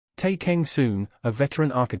Tay Kheng Soon, a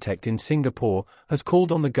veteran architect in Singapore, has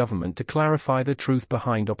called on the government to clarify the truth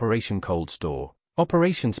behind Operation Coldstore,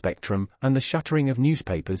 Operation Spectrum, and the shuttering of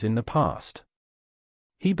newspapers in the past.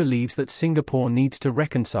 He believes that Singapore needs to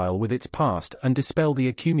reconcile with its past and dispel the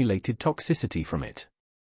accumulated toxicity from it.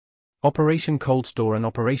 Operation Coldstore and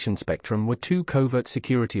Operation Spectrum were two covert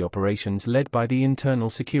security operations led by the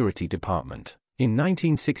Internal Security Department in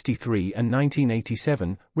 1963 and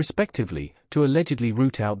 1987, respectively, to allegedly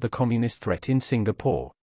root out the communist threat in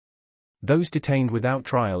Singapore. Those detained without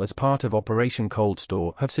trial as part of Operation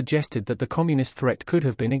Coldstore have suggested that the communist threat could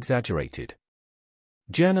have been exaggerated.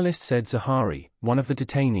 Journalist Said Zahari, one of the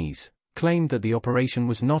detainees, claimed that the operation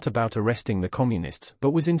was not about arresting the communists but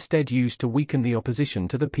was instead used to weaken the opposition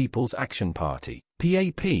to the People's Action Party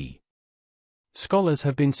 (PAP). Scholars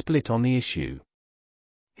have been split on the issue.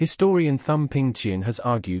 Historian Thum Ping Tjin has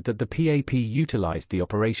argued that the PAP utilized the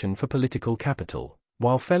operation for political capital,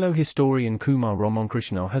 while fellow historian Kumar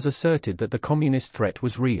Ramakrishna has asserted that the communist threat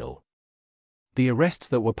was real. The arrests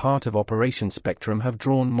that were part of Operation Spectrum have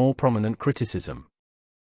drawn more prominent criticism.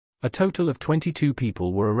 A total of 22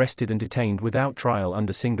 people were arrested and detained without trial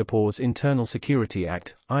under Singapore's Internal Security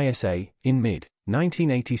Act, ISA, in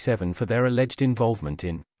mid-1987 for their alleged involvement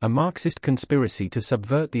in a Marxist conspiracy to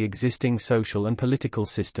subvert the existing social and political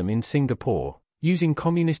system in Singapore, using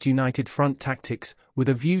Communist United Front tactics, with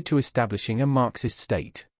a view to establishing a Marxist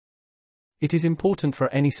state. It is important for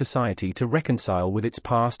any society to reconcile with its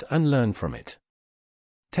past and learn from it.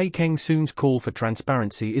 Tay Kheng Soon's call for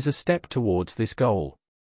transparency is a step towards this goal.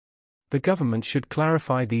 The government should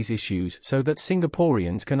clarify these issues so that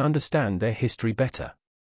Singaporeans can understand their history better.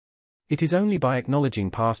 It is only by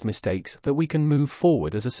acknowledging past mistakes that we can move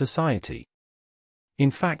forward as a society.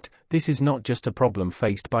 In fact, this is not just a problem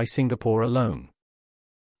faced by Singapore alone.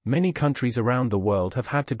 Many countries around the world have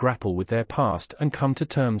had to grapple with their past and come to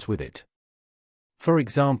terms with it. For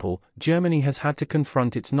example, Germany has had to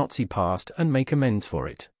confront its Nazi past and make amends for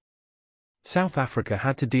it. South Africa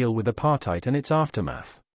had to deal with apartheid and its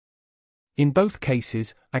aftermath. In both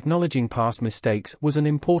cases, acknowledging past mistakes was an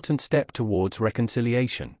important step towards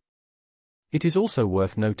reconciliation. It is also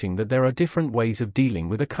worth noting that there are different ways of dealing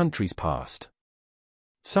with a country's past.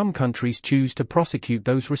 Some countries choose to prosecute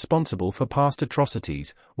those responsible for past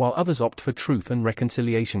atrocities, while others opt for truth and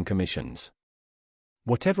reconciliation commissions.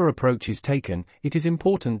 Whatever approach is taken, it is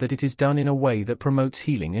important that it is done in a way that promotes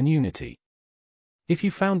healing and unity. If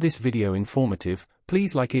you found this video informative,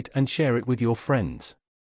 please like it and share it with your friends.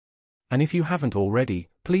 And if you haven't already,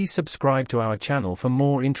 please subscribe to our channel for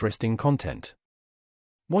more interesting content.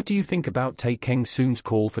 What do you think about Tay Kheng Soon's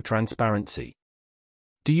call for transparency?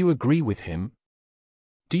 Do you agree with him?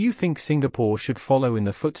 Do you think Singapore should follow in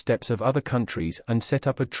the footsteps of other countries and set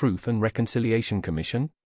up a Truth and Reconciliation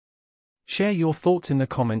Commission? Share your thoughts in the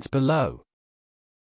comments below.